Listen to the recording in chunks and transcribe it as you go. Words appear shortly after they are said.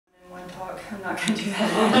I'm not going to do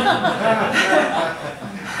that.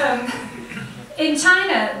 In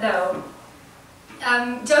China, though,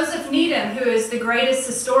 Joseph Needham, who is the greatest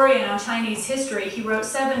historian on Chinese history, he wrote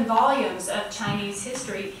 7 volumes of Chinese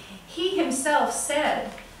history. He himself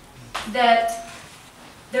said that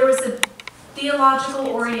there was a theological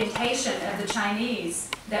orientation of the Chinese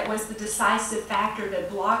that was the decisive factor that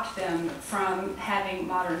blocked them from having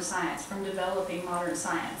modern science, from developing modern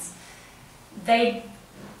science. They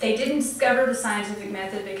didn't discover the scientific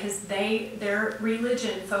method because their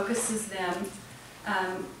religion focuses them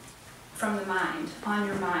from the mind, on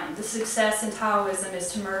your mind. The success in Taoism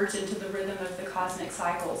is to merge into the rhythm of the cosmic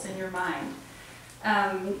cycles in your mind.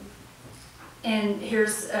 And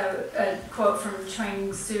here's a quote from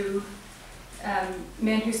Chuang Tzu.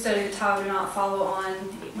 Men who study the Tao do not follow on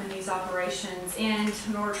when these operations end,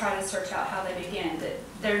 nor try to search out how they begin. That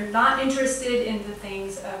they're not interested in the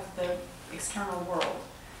things of the external world.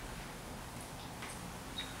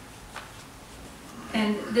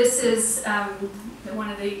 And this is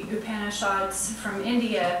one of the Upanishads from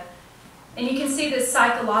India. And you can see the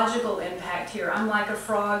psychological impact here. I'm like a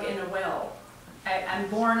frog in a well. I'm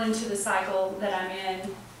born into the cycle that I'm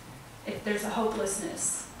in. There's a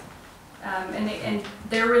hopelessness. And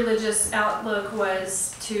their religious outlook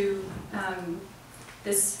was to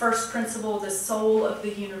this first principle, the soul of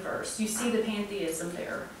the universe. You see the pantheism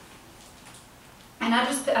there. And I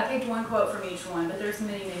picked one quote from each one, but there's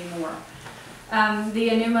many, many more. The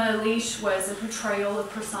Enuma Elish was a portrayal of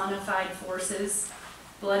personified forces,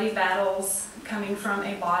 bloody battles coming from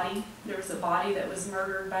a body. There was a body that was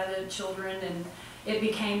murdered by the children, and it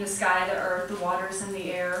became the sky, the earth, the waters, and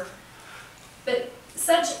the air. But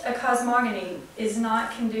such a cosmogony is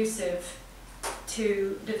not conducive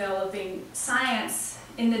to developing science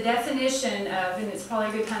in the definition of, and it's probably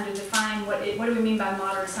a good time to define what do we mean by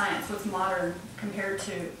modern science, what's modern compared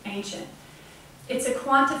to ancient. It's a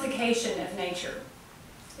quantification of nature.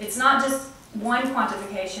 It's not just one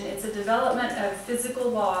quantification, it's a development of physical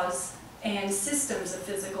laws and systems of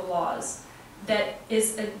physical laws that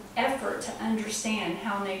is an effort to understand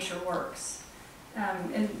how nature works.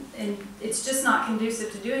 And it's just not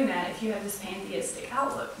conducive to doing that if you have this pantheistic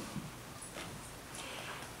outlook.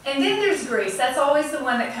 And then there's Greece. That's always the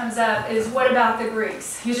one that comes up, is what about the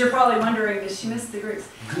Greeks? Because you're probably wondering, did she miss the Greeks?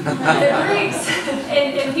 The Greeks,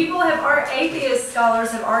 and people have, atheist scholars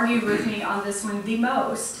have argued with me on this one the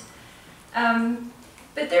most.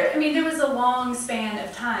 But there was a long span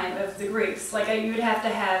of time of the Greeks. Like you would have to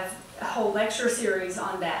have a whole lecture series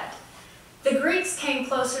on that. The Greeks came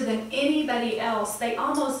closer than anybody else. They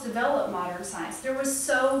almost developed modern science. There was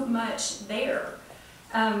so much there,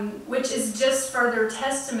 which is just further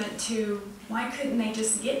testament to why couldn't they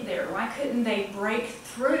just get there? Why couldn't they break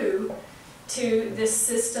through to this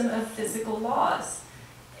system of physical laws?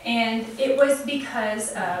 And it was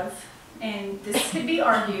because of, and this could be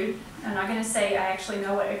argued, I'm not going to say I actually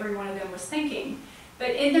know what every one of them was thinking, but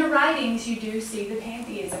in their writings you do see the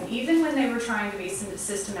pantheism. Even when they were trying to be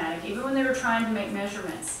systematic, even when they were trying to make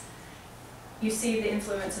measurements, you see the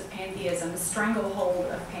influence of pantheism, the stranglehold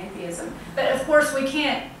of pantheism. But of course we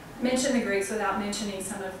can't mention the Greeks without mentioning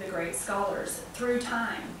some of the great scholars through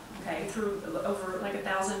time, okay, through over like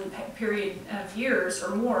 1,000 period of years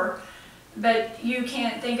or more. But you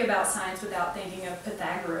can't think about science without thinking of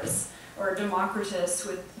Pythagoras or Democritus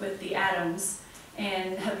with the atoms,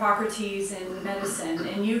 and Hippocrates in medicine,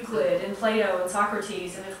 and Euclid, and Plato, and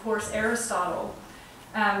Socrates, and of course Aristotle,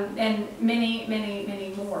 and many, many,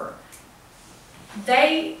 many more.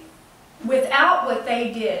 Without what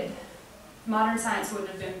they did, modern science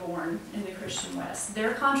wouldn't have been born in the Christian West.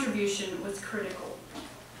 Their contribution was critical.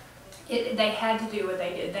 They had to do what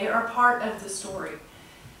they did. They are part of the story.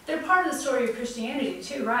 They're part of the story of Christianity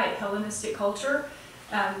too, right? Hellenistic culture.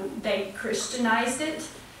 They Christianized it.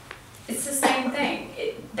 It's the same thing.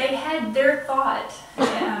 They had their thought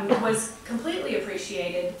was completely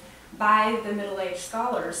appreciated by the Middle Age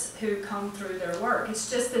scholars who come through their work. It's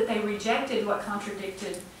just that they rejected what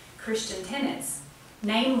contradicted Christian tenets,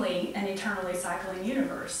 namely an eternally cycling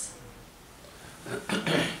universe.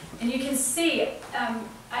 And you can see,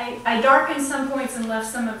 I darkened some points and left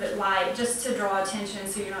some of it light just to draw attention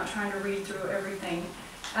so you're not trying to read through everything.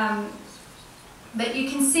 But you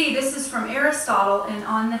can see this is from Aristotle and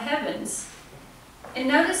On the Heavens. And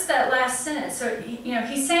notice that last sentence. So,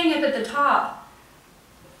 he's saying up at the top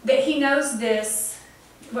that he knows this.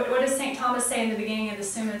 What does St. Thomas say in the beginning of the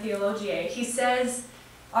Summa Theologiae? He says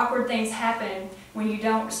awkward things happen when you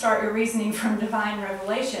don't start your reasoning from divine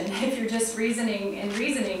revelation. If you're just reasoning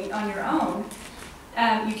on your own,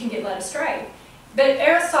 you can get led astray. But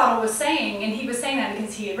Aristotle was saying, and he was saying that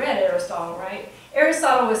because he had read Aristotle, right?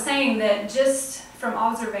 Aristotle was saying that just from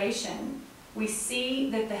observation, we see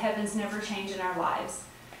that the heavens never change in our lives.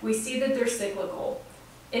 We see that they're cyclical.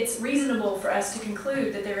 It's reasonable for us to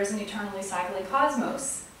conclude that there is an eternally cycling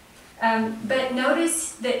cosmos. But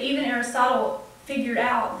notice that even Aristotle figured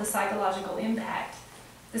out the psychological impact.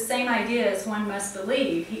 The same ideas one must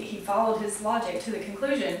believe, he followed his logic to the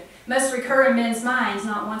conclusion, must recur in men's minds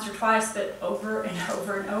not once or twice, but over and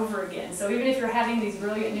over and over again. So even if you're having these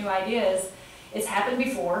brilliant new ideas, it's happened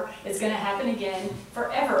before, it's going to happen again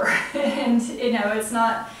forever. And it's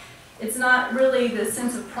not really the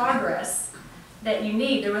sense of progress that you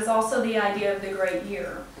need. There was also the idea of the great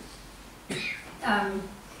year.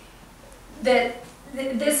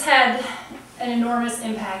 This had an enormous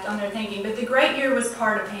impact on their thinking, but the great year was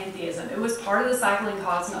part of pantheism. It was part of the cycling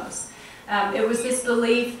cosmos. It was this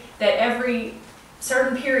belief that every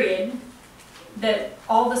certain period that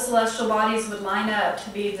all the celestial bodies would line up to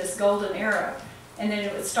be this golden era, and then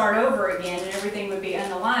it would start over again and everything would be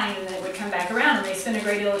unaligned, and then it would come back around, and they spent a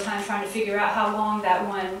great deal of time trying to figure out how long that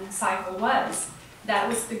one cycle was. That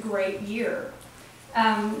was the great year.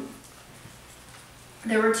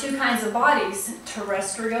 There were two kinds of bodies,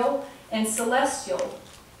 terrestrial and celestial.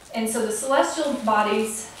 And so the celestial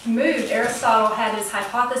bodies moved. Aristotle had his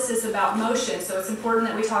hypothesis about motion, so it's important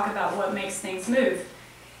that we talk about what makes things move.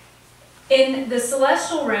 In the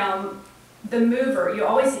celestial realm, the mover, you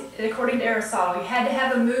always, according to Aristotle, you had to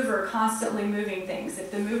have a mover constantly moving things.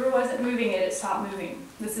 If the mover wasn't moving it, it stopped moving.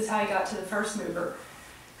 This is how he got to the first mover.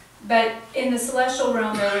 But in the celestial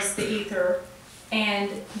realm, there was the ether, and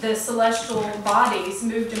the celestial bodies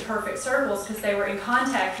moved in perfect circles because they were in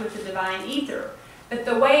contact with the divine ether. But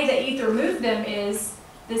the way the ether moved them is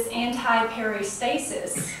this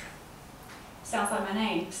anti-peristasis. Sounds like my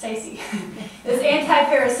name, Stacy. This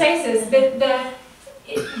anti-peristasis, but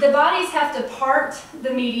the bodies have to part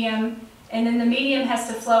the medium, and then the medium has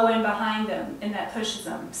to flow in behind them, and that pushes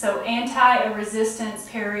them. So anti, a resistance,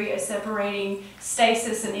 peri, a separating,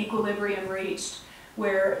 stasis, and equilibrium reached,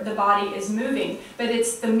 where the body is moving, but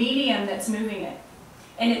it's the medium that's moving it.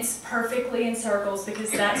 And it's perfectly in circles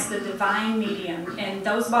because that's the divine medium. And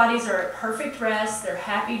those bodies are at perfect rest, they're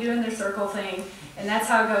happy doing their circle thing, and that's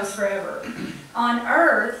how it goes forever. On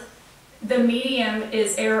Earth, the medium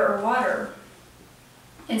is air or water.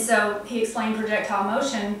 And so he explained projectile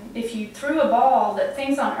motion. If you threw a ball, that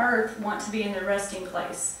things on Earth want to be in their resting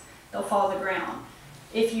place. They'll fall to the ground.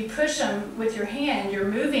 If you push them with your hand, you're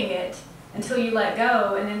moving it until you let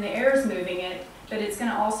go, and then the air is moving it, but it's going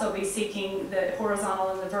to also be seeking the horizontal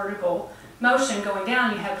and the vertical motion. Going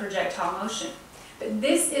down, you have projectile motion. But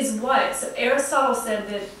this is what, so Aristotle said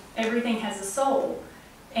that everything has a soul,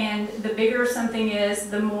 and the bigger something is,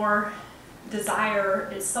 the more desire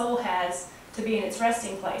its soul has to be in its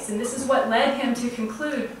resting place. And this is what led him to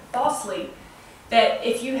conclude, falsely, that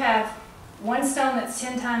if you have one stone that's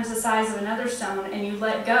 10 times the size of another stone and you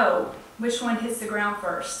let go, which one hits the ground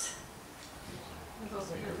first?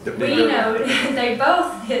 We know they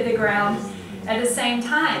both hit the ground at the same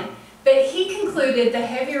time. But he concluded the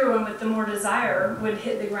heavier one with the more desire would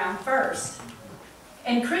hit the ground first.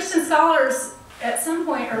 And Christian scholars at some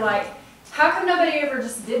point are like, how come nobody ever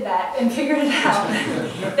just did that and figured it out?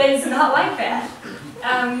 That it's not like that.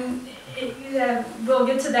 We'll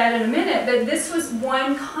get to that in a minute, but this was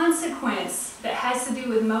one consequence that has to do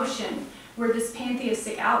with motion, where this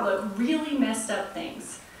pantheistic outlook really messed up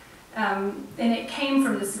things. And it came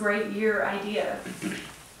from this great year idea.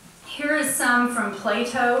 Here is some from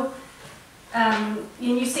Plato. And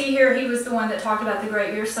you see here, he was the one that talked about the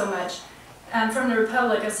great year so much. From the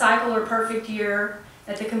Republic, a cycle or perfect year,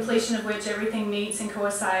 at the completion of which everything meets and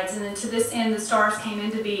coincides, and then to this end the stars came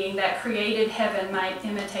into being, that created heaven might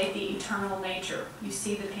imitate the eternal nature. You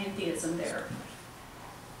see the pantheism there.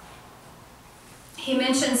 He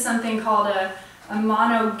mentions something called a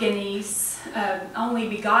monogenes, only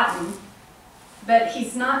begotten, but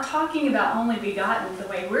he's not talking about only begotten the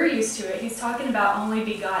way we're used to it. He's talking about only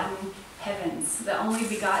begotten heavens, the only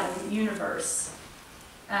begotten universe.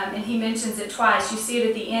 And he mentions it twice. You see it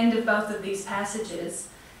at the end of both of these passages.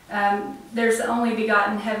 There's the only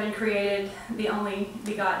begotten heaven created, the only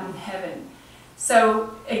begotten heaven.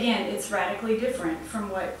 So again, it's radically different from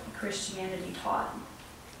what Christianity taught.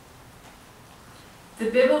 The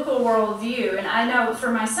biblical worldview, and I know for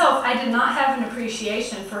myself, I did not have an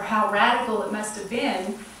appreciation for how radical it must have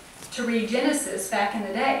been to read Genesis back in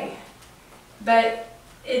the day. But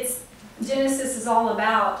Genesis is all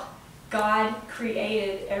about God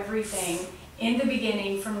created everything in the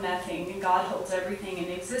beginning from nothing, and God holds everything in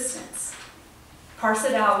existence. Parse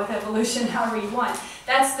it out with evolution however you want.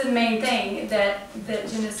 That's the main thing that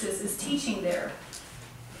Genesis is teaching there.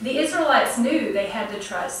 The Israelites knew they had to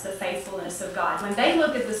trust the faithfulness of God. When they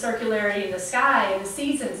looked at the circularity in the sky and the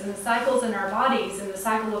seasons and the cycles in our bodies and the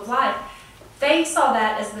cycle of life, they saw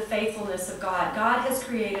that as the faithfulness of God. God has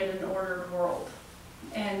created an ordered world,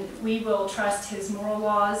 and we will trust his moral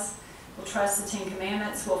laws. We'll trust the Ten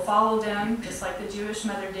Commandments. We'll follow them, just like the Jewish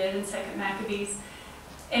mother did in 2 Maccabees.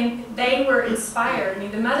 And they were inspired. I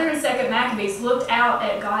mean, the mother in 2 Maccabees looked out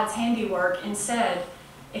at God's handiwork and said,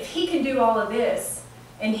 if he can do all of this,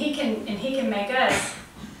 and he can make us,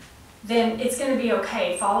 then it's going to be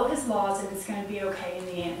okay. Follow his laws, and it's going to be okay in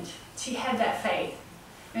the end. She had that faith.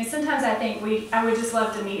 I mean, sometimes I think I would just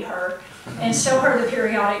love to meet her and show her the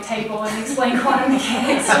periodic table and explain quantum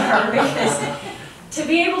mechanics to her, because to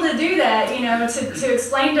be able to do that, you know, to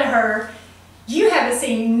explain to her, you haven't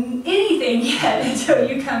seen anything yet until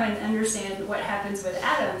you come and understand what happens with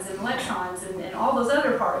atoms and electrons and all those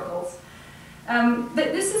other particles. But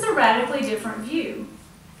this is a radically different view.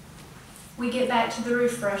 We get back to the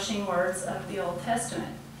refreshing words of the Old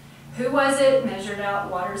Testament. Who was it? Measured out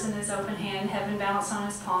waters in his open hand, heaven balanced on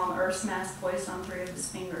his palm, earth's mass poised on 3 of his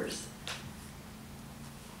fingers.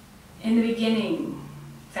 In the beginning,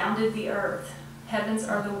 founded the earth. Heavens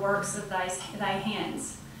are the works of thy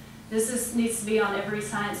hands. This needs to be on every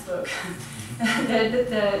science book.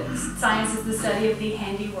 the science is the study of the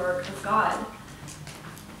handiwork of God.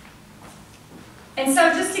 And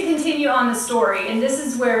so just to continue on the story, and this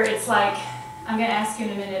is where it's like, I'm going to ask you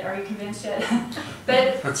in a minute, are you convinced yet?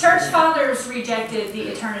 But church fathers rejected the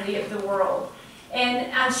eternity of the world.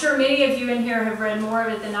 And I'm sure many of you in here have read more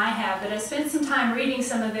of it than I have, but I spent some time reading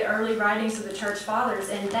some of the early writings of the church fathers,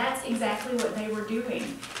 and that's exactly what they were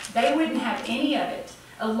doing. They wouldn't have any of it.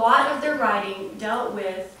 A lot of their writing dealt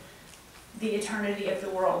with the eternity of the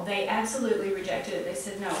world. They absolutely rejected it. They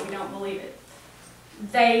said, no, we don't believe it.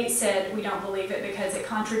 They said, we don't believe it because it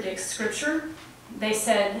contradicts Scripture. They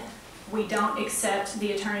said, we don't accept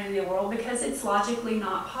the eternity of the world because it's logically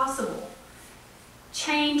not possible.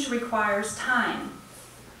 Change requires time.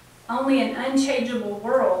 Only an unchangeable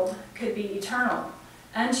world could be eternal.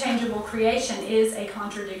 Unchangeable creation is a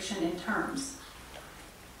contradiction in terms.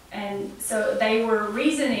 And so they were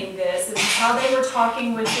reasoning this, and how they were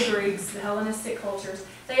talking with the Greeks, the Hellenistic cultures.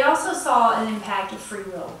 They also saw an impact of free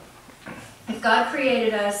will. If God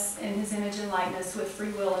created us in his image and likeness with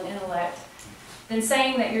free will and intellect, then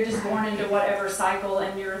saying that you're just born into whatever cycle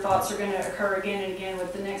and your thoughts are going to occur again and again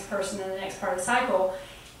with the next person in the next part of the cycle,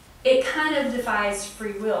 it kind of defies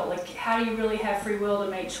free will. Like, how do you really have free will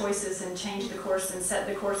to make choices and change the course and set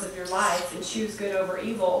the course of your life and choose good over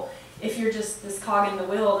evil if you're just this cog in the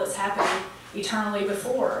wheel that's happened eternally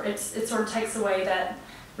before? It sort of takes away that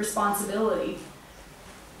responsibility.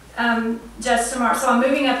 Just tomorrow, so I'm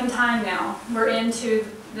moving up in time now. We're into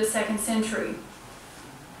the 2nd century.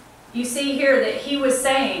 You see here that he was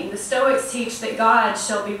saying, the Stoics teach that God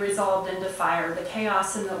shall be resolved into fire, the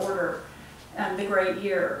chaos and the order, the great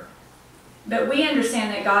year. But we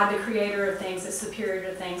understand that God, the creator of things, is superior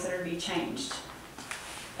to things that are to be changed.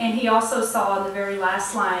 And he also saw in the very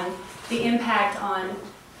last line the impact on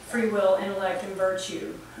free will, intellect, and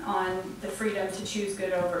virtue, on the freedom to choose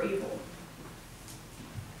good over evil.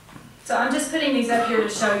 So I'm just putting these up here to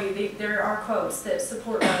show you there are quotes that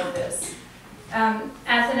support all of this.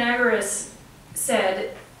 Athenagoras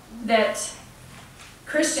said that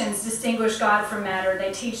Christians distinguish God from matter.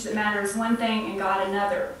 They teach that matter is one thing and God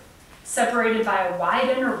another. Separated by a wide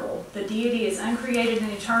interval, the deity is uncreated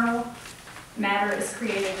and eternal. Matter is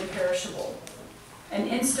created and perishable. An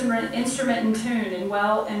instrument in tune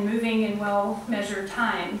and moving in well-measured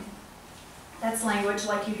time. That's language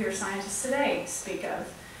like you hear scientists today speak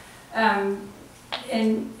of.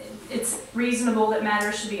 And it's reasonable that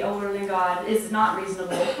matter should be older than God. It is not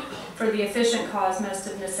reasonable, for the efficient cause must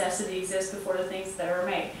of necessity exist before the things that are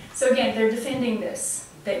made. So again, they're defending this,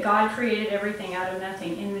 that God created everything out of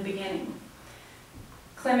nothing in the beginning.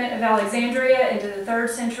 Clement of Alexandria into the 3rd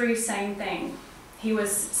century, same thing. He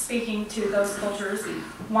was speaking to those cultures.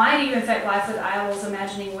 Why do you infect life with idols,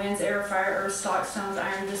 imagining winds, air, fire, earth, stock, stones,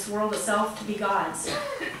 iron, this world itself to be God's?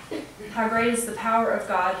 How great is the power of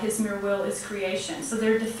God, his mere will is creation. So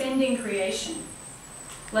they're defending creation.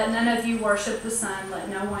 Let none of you worship the sun, let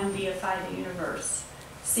no one deify the universe.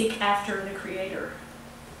 Seek after the Creator.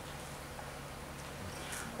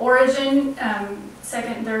 Origen,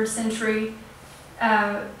 2nd and 3rd century,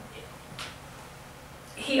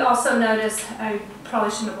 he also noticed, I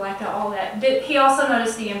probably shouldn't have blacked out all that, but he also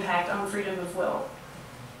noticed the impact on freedom of will.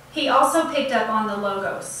 He also picked up on the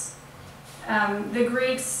logos. The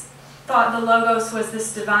Greeks thought the logos was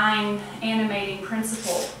this divine animating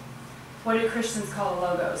principle. What do Christians call the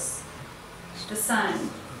logos? The sun.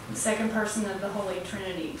 the second person of the Holy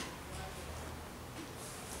Trinity.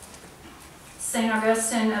 St.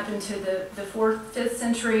 Augustine, up into the 4th, 5th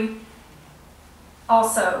century,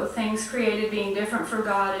 also things created being different for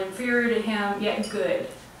God, inferior to him, yet good.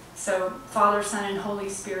 So Father, Son, and Holy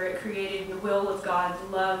Spirit created the will of God,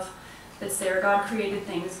 the love that's there. God created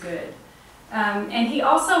things good. And he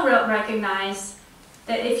also recognized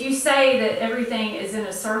that if you say that everything is in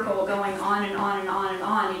a circle going on and on and on and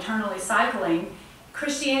on, eternally cycling,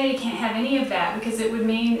 Christianity can't have any of that, because it would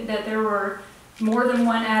mean that there were more than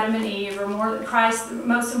one Adam and Eve, or more than Christ.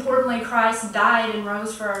 Most importantly, Christ died and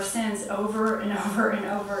rose for our sins over and over and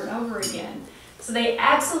over and over again. So they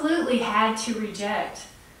absolutely had to reject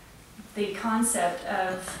the concept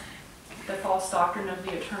of the false doctrine of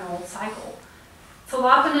the eternal cycle.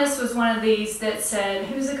 Philoponus was one of these that said,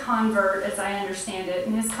 who's a convert, as I understand it,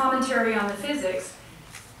 in his commentary on the physics,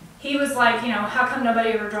 he was like, how come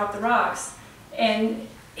nobody ever dropped the rocks? And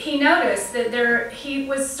he noticed that he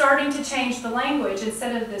was starting to change the language.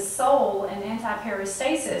 Instead of this soul and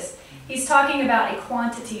anti-peristasis, he's talking about a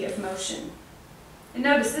quantity of motion. And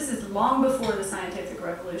notice, this is long before the scientific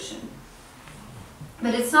revolution.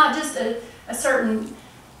 But it's not just a certain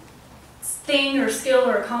thing or skill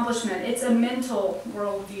or accomplishment. It's a mental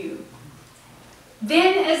worldview.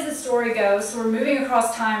 Then, as the story goes, so we're moving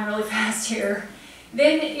across time really fast here,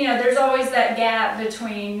 then, there's always that gap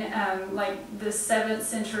between like the 7th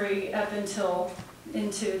century up into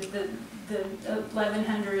the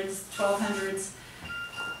 1100s, 1200s.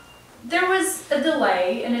 There was a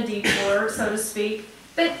delay and a detour, so to speak,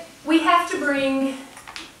 but we have to bring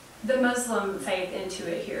the Muslim faith into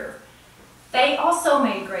it here. They also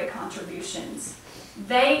made great contributions.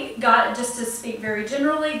 They got, just to speak very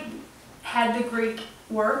generally, had the Greek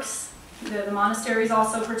works. The monasteries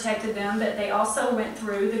also protected them, but they also went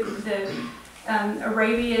through the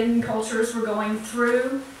Arabian cultures were going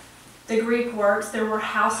through the Greek works. There were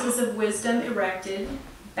houses of wisdom erected,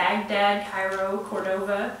 Baghdad, Cairo,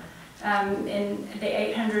 Cordova, in the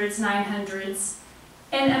 800s, 900s,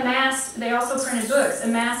 and amassed, they also printed books,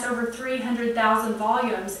 amassed over 300,000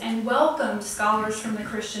 volumes, and welcomed scholars from the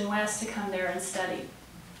Christian West to come there and study.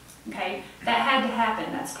 Okay, that had to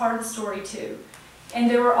happen. That's part of the story too. And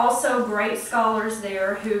there were also great scholars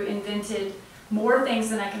there who invented more things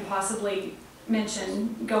than I can possibly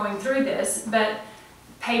mention going through this, but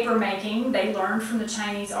paper making, they learned from the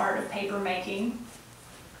Chinese art of paper making.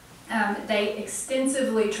 They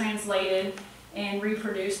extensively translated and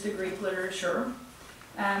reproduced the Greek literature.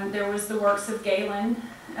 There was the works of Galen,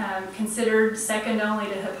 considered second only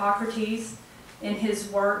to Hippocrates in his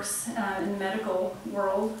works in the medical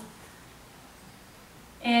world.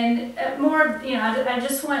 And more, I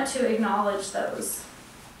just want to acknowledge those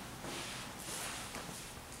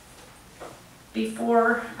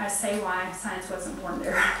before I say why science was important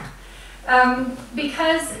there.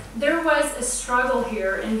 Because there was a struggle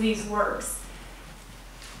here in these works.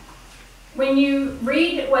 When you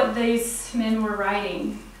read what these men were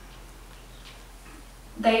writing,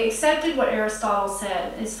 they accepted what Aristotle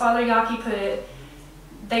said. As Father Yaki put it,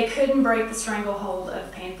 they couldn't break the stranglehold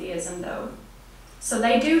of pantheism, though. So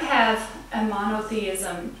they do have a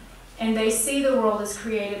monotheism, and they see the world as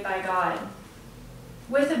created by God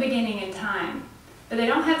with a beginning in time. But they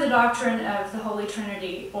don't have the doctrine of the Holy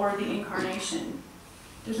Trinity or the Incarnation.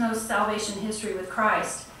 There's no salvation history with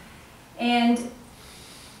Christ. And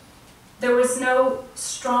there was no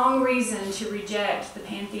strong reason to reject the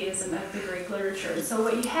pantheism of the Greek literature. And so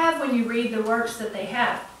what you have when you read the works that they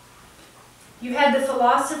have, you had the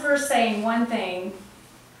philosophers saying one thing.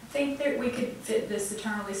 I think that we could fit this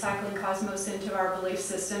eternally cycling cosmos into our belief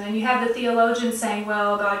system. And you have the theologians saying,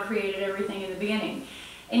 well, God created everything in the beginning.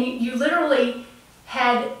 And you literally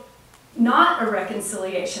had not a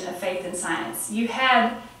reconciliation of faith and science. You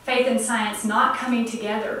had faith and science not coming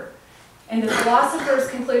together. And the philosophers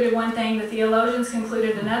concluded one thing, the theologians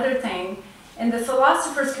concluded another thing, and the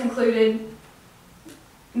philosophers concluded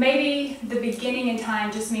maybe the beginning in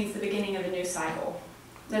time just means the beginning of a new cycle.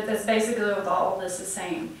 That's basically what all of this is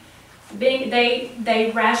saying.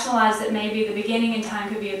 They rationalized that maybe the beginning in time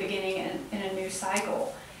could be a beginning in a new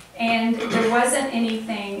cycle. And there wasn't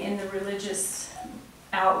anything in the religious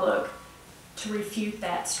outlook to refute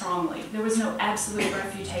that strongly. There was no absolute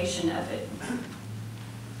refutation of it.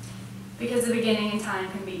 Because the beginning in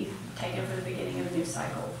time can be taken for the beginning of a new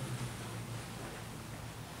cycle.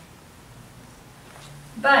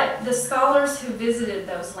 But the scholars who visited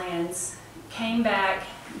those lands came back.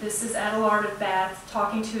 This is Adelard of Bath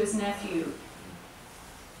talking to his nephew.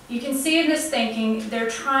 You can see in this thinking, they're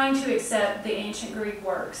trying to accept the ancient Greek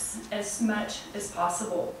works as much as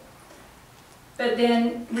possible. but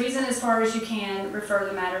then reason as far as you can, refer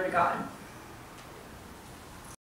the matter to God.